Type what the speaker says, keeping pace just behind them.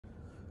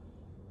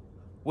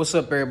What's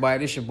up, everybody?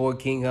 This your boy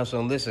King Hussle.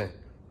 And listen,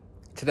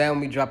 today I'm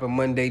gonna be dropping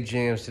Monday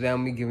gems. Today I'm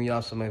gonna be giving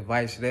y'all some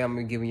advice. Today I'm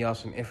gonna be giving y'all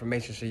some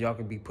information so y'all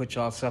can put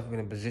yourself in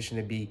a position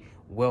to be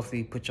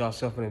wealthy, put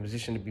yourself in a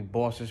position to be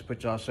bosses,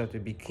 put yourself to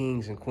be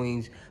kings and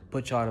queens,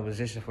 put y'all in a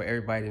position for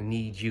everybody to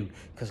need you.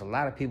 Because a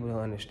lot of people don't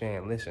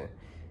understand. Listen,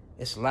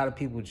 it's a lot of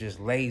people just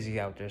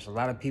lazy out there. It's a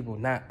lot of people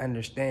not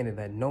understanding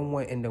that no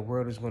one in the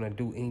world is going to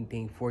do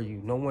anything for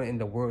you. No one in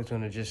the world is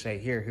going to just say,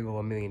 here go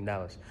 $1 million.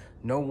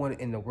 No one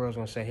in the world is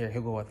going to say, here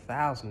go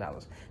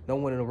 $1,000. No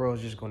one in the world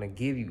is just going to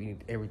give you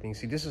everything.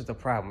 See, this is the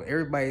problem.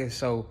 Everybody is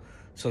so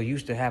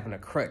used to having a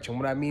crutch. And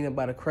what I mean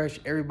about a crutch,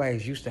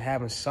 everybody's used to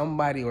having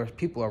somebody or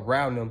people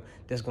around them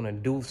that's going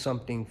to do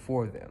something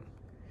for them.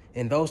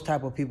 And those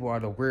type of people are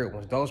the weird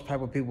ones. Those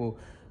type of people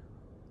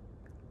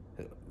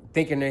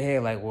think in their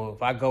head like, well,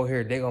 if I go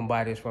here, they gonna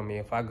buy this for me.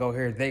 If I go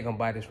here, they gonna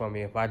buy this for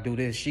me. If I do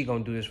this, she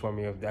gonna do this for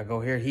me. If I go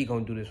here, he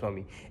gonna do this for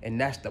me.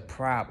 And that's the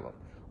problem.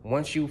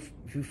 Once you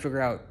figure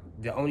out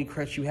the only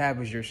crutch you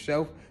have is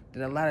yourself,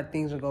 then a lot of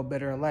things will go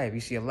better in life. You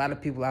see a lot of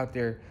people out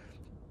there,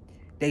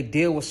 they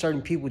deal with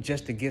certain people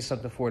just to get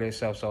something for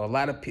themselves. So a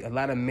lot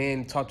of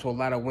men talk to a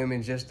lot of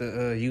women just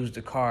to use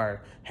the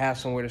card, have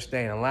somewhere to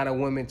stay. And a lot of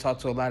women talk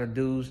to a lot of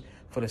dudes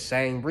for the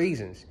same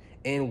reasons.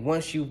 And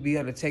once you be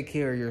able to take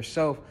care of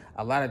yourself,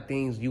 a lot of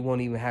things you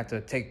won't even have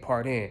to take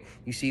part in.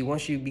 You see,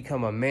 once you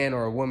become a man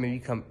or a woman, you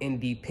become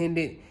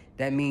independent.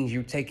 That means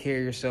you take care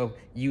of yourself.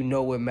 You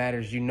know what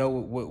matters. You know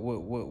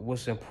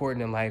what's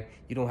important in life.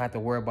 You don't have to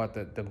worry about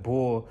the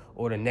bull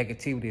or the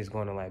negativity that's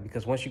going on in life.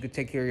 Because once you can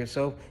take care of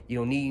yourself, you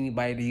don't need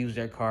anybody to use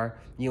their car.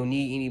 You don't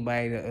need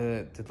anybody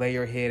to lay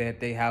your head at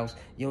their house.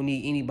 You don't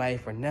need anybody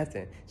for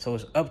nothing. So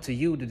it's up to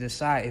you to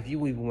decide if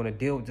you even want to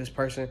deal with this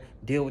person,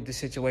 deal with this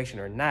situation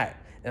or not.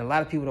 And a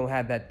lot of people don't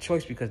have that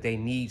choice because they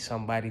need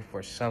somebody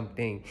for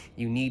something.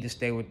 You need to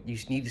stay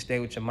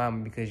with your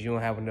mama because you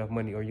don't have enough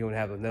money or you don't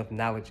have enough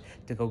knowledge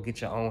to go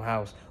get your own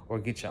house or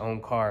get your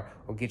own car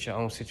or get your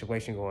own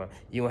situation going.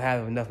 You don't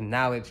have enough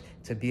knowledge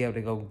to be able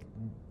to go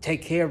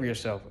take care of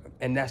yourself.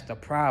 And that's the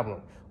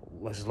problem.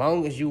 As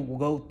long as you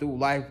go through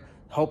life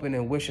hoping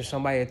and wishing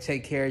somebody to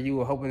take care of you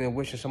or hoping and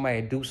wishing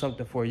somebody to do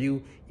something for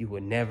you, you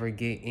will never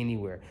get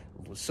anywhere.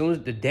 As soon as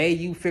the day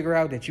you figure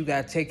out that you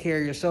got to take care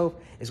of yourself,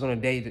 it's going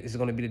to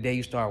be the day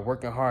you start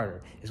working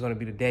harder. It's going to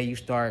be the day you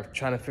start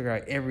trying to figure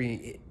out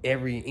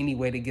any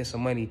way to get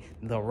some money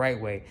the right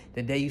way.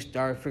 The day you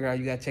start figuring out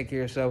you got to take care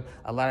of yourself,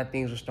 a lot of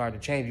things will start to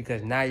change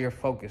because now you're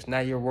focused. Now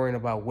you're worrying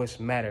about what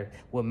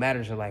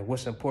matters in life,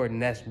 what's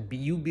important. And that's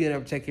you being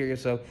able to take care of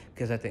yourself,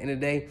 because at the end of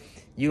the day,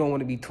 you don't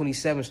want to be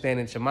 27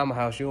 standing at your mama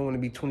house. You don't want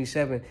to be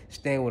 27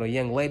 staying with a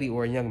young lady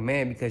or a young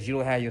man because you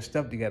don't have your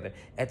stuff together.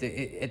 At the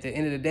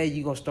end of the day,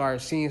 you're going to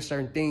start seeing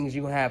certain things.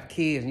 You're going to have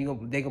kids,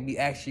 and they're going to be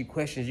asking you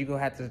questions. You're going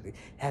to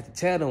have to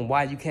tell them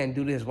why you can't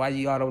do this, why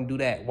y'all don't do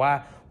that,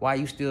 why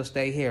you still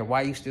stay here,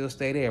 why you still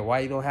stay there, why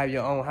you don't have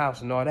your own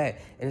house and all that.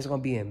 And it's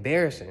going to be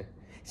embarrassing.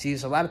 See,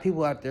 there's a lot of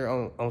people out there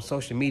on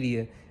social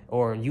media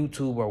or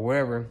YouTube or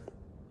wherever.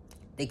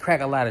 They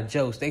crack a lot of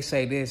jokes. They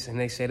say this and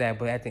they say that.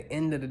 But at the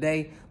end of the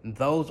day,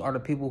 those are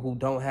the people who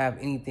don't have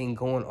anything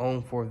going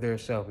on for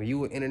themselves. If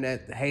you an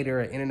internet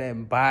hater, an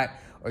internet bot,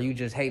 or you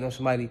just hate on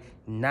somebody,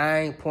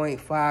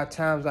 9.5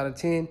 times out of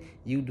 10,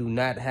 you do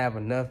not have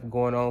enough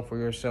going on for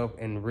yourself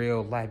in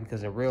real life.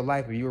 Because in real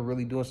life, if you were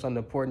really doing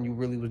something important, you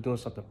really was doing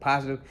something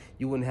positive,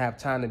 you wouldn't have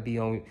time to be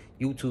on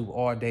YouTube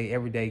all day,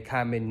 every day,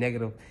 comment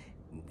negative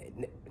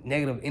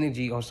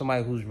energy on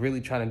somebody who's really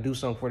trying to do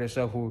something for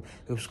themselves,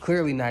 who's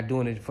clearly not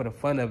doing it for the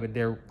fun of it.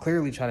 They're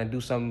clearly trying to do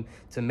something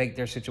to make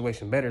their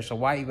situation better. So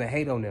why even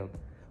hate on them?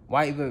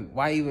 Why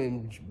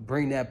even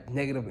bring that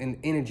negative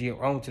energy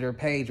onto their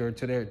page or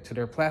to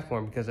their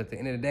platform? Because at the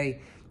end of the day,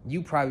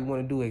 you probably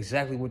want to do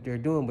exactly what they're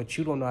doing, but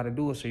you don't know how to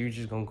do it, so you're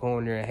just going to go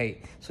in there and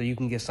hate so you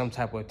can get some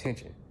type of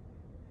attention.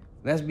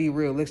 Let's be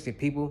realistic,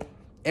 people.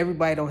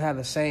 Everybody don't have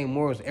the same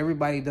morals.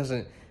 Everybody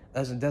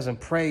doesn't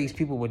praise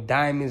people with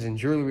diamonds and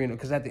jewelry,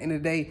 because at the end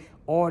of the day,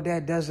 all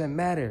that doesn't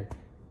matter.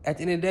 At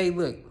the end of the day,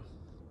 look,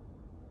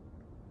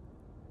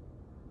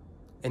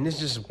 and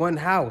this is just one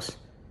house.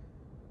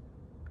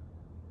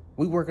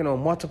 We working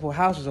on multiple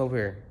houses over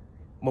here,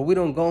 but we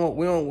don't go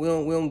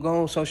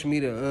on social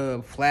media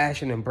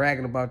flashing and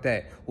bragging about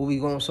that. What we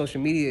go on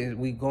social media is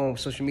we go on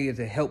social media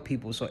to help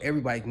people so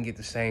everybody can get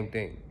the same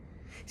thing.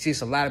 See,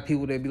 it's a lot of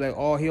people that be like,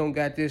 oh, he don't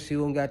got this, he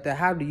don't got that.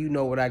 How do you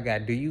know what I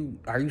got?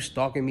 Are you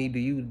stalking me? Do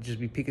you just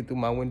be peeking through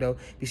my window?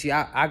 You see,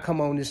 I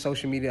come on this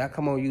social media, I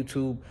come on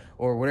YouTube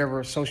or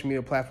whatever social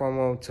media platform I'm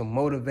on to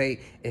motivate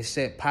and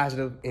set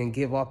positive and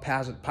give off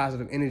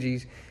positive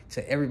energies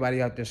to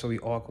everybody out there so we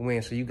all can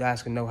win. So you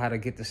guys can know how to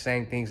get the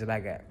same things that I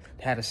got,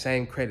 to have the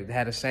same credit, to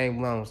have the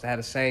same loans, to have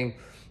the same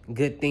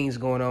good things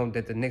going on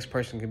that the next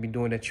person can be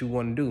doing that you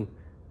want to do.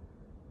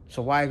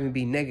 So why even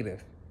be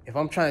negative? If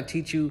I'm trying to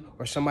teach you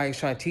or somebody's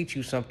trying to teach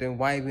you something,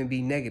 why even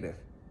be negative?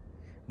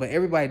 But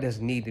everybody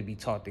doesn't need to be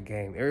taught the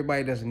game.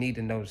 Everybody doesn't need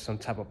to know some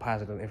type of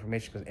positive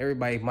information because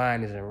everybody's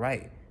mind isn't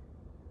right.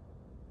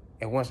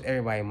 And once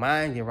everybody's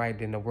mind get right,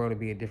 then the world will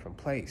be a different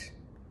place.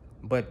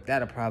 But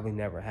that'll probably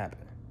never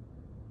happen.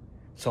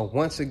 So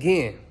once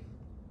again,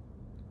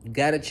 you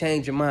got to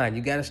change your mind.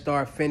 You got to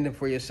start fending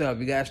for yourself.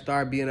 You got to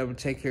start being able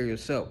to take care of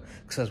yourself.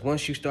 Because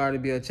once you start to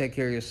be able to take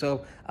care of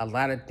yourself, a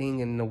lot of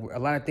things in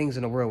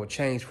the world will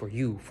change for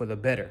you for the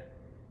better.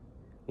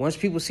 Once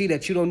people see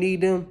that you don't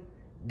need them,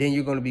 then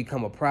you're going to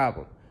become a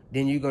problem.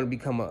 Then you're going to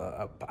become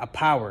a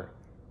power.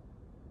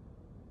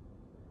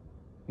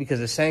 Because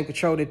the same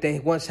control that they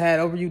once had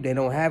over you, they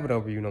don't have it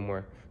over you no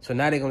more. So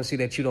now they're going to see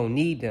that you don't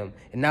need them.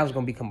 And now it's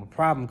going to become a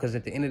problem because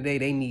at the end of the day,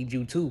 they need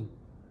you too.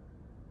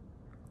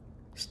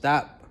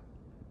 Stop.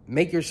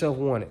 Make yourself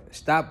wanted.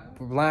 Stop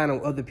relying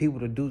on other people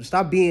to do.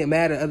 Stop being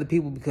mad at other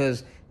people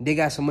because they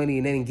got some money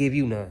and they didn't give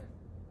you none.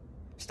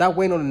 Stop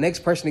waiting on the next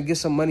person to get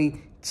some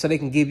money so they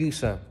can give you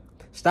some.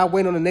 Stop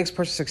waiting on the next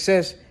person's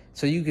success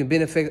so you can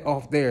benefit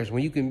off theirs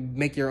when you can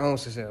make your own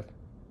success.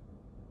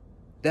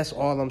 That's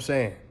all I'm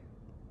saying.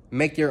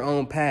 Make your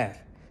own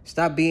path.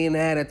 Stop being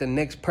mad at the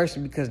next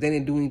person because they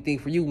didn't do anything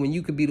for you when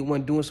you could be the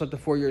one doing something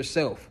for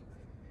yourself.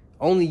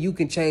 Only you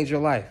can change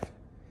your life.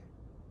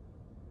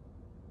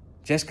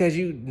 Just because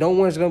no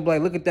one's going to be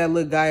like, look at that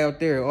little guy out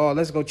there. Oh,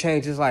 let's go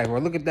change his life. Or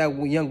look at that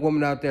young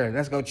woman out there.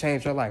 Let's go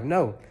change her life.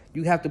 No,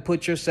 you have to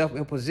put yourself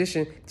in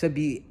position to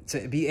be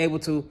able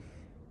to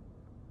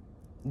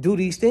do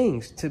these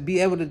things, to be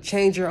able to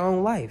change your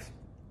own life.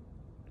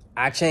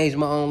 I changed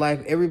my own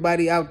life.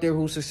 Everybody out there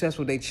who's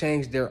successful, they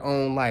changed their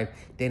own life.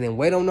 They didn't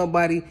wait on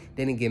nobody.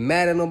 They didn't get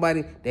mad at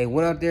nobody. They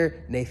went out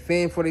there and they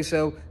fend for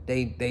themselves.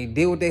 They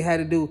did what they had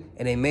to do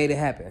and they made it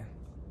happen.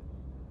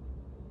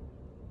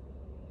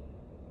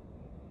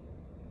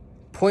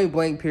 Point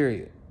blank,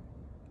 period.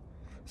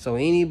 So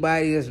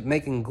anybody that's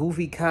making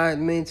goofy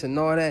comments and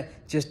all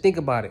that, just think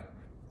about it.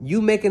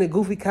 You making a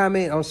goofy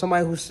comment on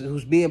somebody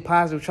who's being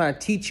positive, trying to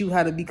teach you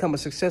how to become a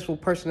successful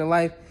person in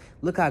life,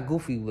 look how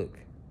goofy you look.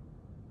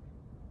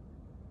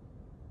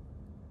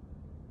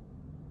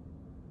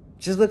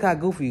 Just look how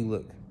goofy you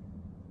look.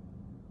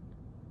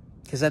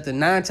 Because at the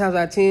 9 times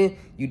out of 10,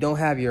 you don't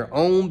have your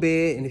own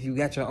bed. And if you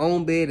got your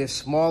own bed, it's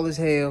small as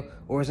hell,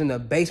 or it's in the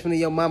basement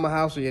of your mama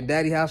house or your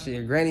daddy house or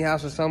your granny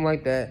house or something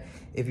like that.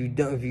 If you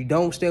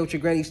don't stay with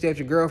your granny, you stay with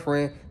your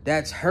girlfriend,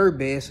 that's her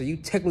bed. So you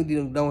technically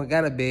don't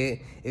got a bed.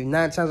 If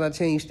 9 times out of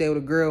 10 you stay with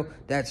a girl,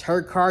 that's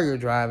her car you're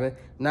driving.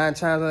 9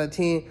 times out of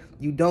 10,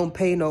 you don't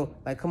pay no,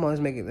 like, come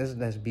on,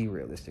 let's be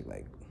realistic.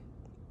 Like,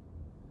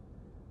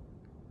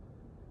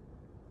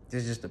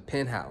 this is just a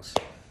penthouse.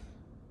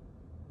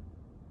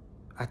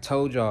 I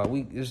told y'all,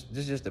 this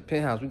is just a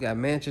penthouse. We got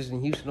mansions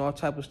in Houston, all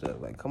type of stuff.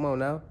 Like, come on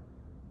now.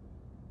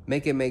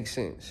 Make it make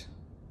sense.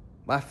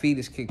 My feet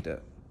is kicked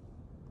up.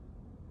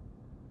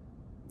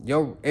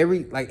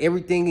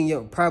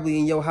 Everything probably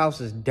in your house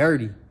is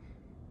dirty.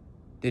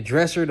 The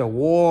dresser, the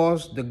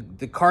walls,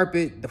 the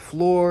carpet, the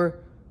floor,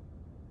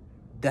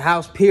 the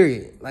house,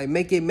 period. Like,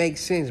 make it make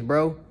sense,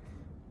 bro.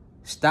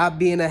 Stop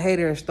being a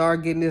hater and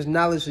start getting this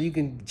knowledge so you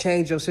can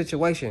change your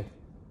situation.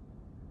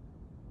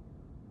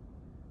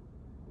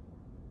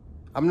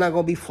 I'm not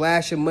going to be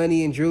flashing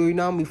money and jewelry.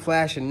 No, I'm going to be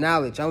flashing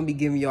knowledge. I'm going to be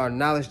giving y'all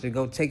knowledge to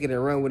go take it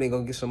and run with it and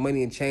go get some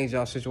money and change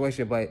y'all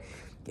situation. But,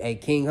 hey,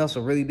 King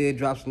Hussle really did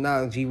drop some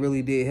knowledge. He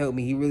really did help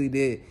me. He really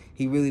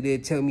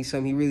did tell me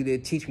something. He really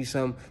did teach me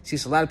something. See,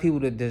 it's a lot of people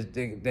that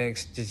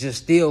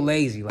just still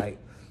lazy. Like,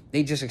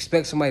 they just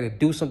expect somebody to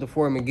do something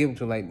for them and give them to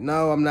them. Like,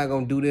 no, I'm not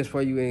going to do this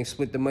for you and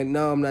split the money.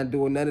 No, I'm not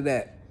doing none of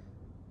that.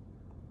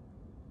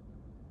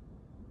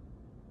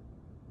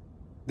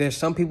 There's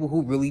some people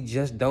who really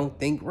just don't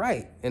think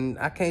right, and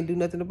I can't do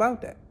nothing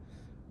about that.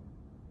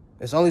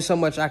 There's only so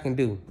much I can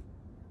do.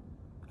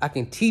 I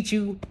can teach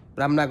you,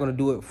 but I'm not going to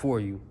do it for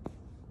you.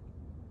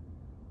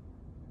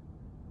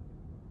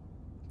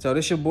 So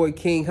this your boy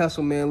King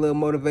Hussle, man. A little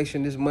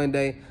motivation this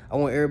Monday. I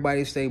want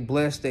everybody to stay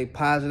blessed, stay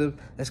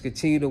positive. Let's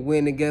continue to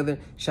win together.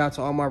 Shout out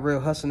to all my real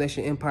Hussle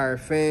Nation Empire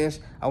fans.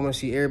 I want to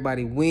see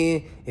everybody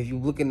win. If you're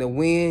looking to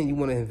win, you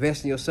want to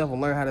invest in yourself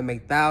and learn how to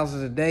make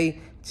thousands a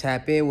day,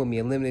 tap in with me.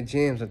 Unlimited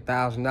Gems,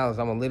 $1,000. I'm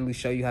going to literally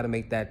show you how to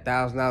make that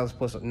 $1,000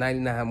 plus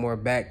 99 more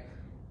back,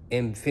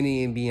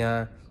 infinity and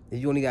beyond.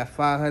 If you only got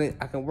 500,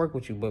 I can work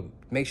with you, but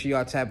make sure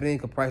y'all tap in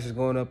because prices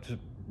going up to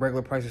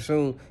regular prices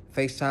soon.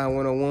 FaceTime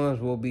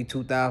one-on-ones will be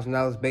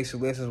 $2,000. Basic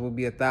lessons will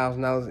be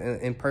 $1,000.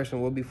 And in person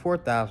will be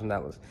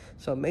 $4,000.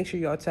 So make sure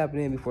y'all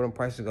tapping in before them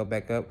prices go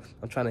back up.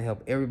 I'm trying to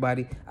help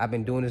everybody. I've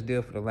been doing this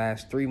deal for the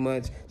last 3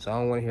 months, so I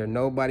don't want to hear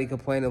nobody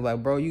complaining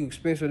like, bro, you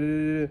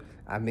expensive.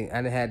 I mean,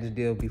 I done had this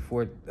deal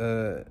before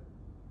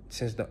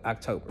since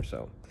October.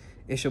 So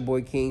it's your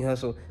boy King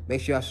Hussle.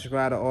 Make sure y'all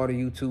subscribe to all the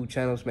YouTube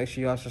channels. Make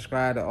sure y'all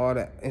subscribe to all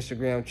the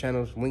Instagram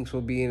channels. Links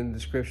will be in the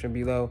description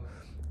below.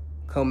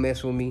 Come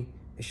mess with me.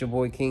 It's your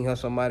boy King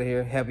Hussle. I'm out of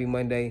here. Happy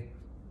Monday.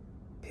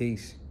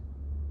 Peace.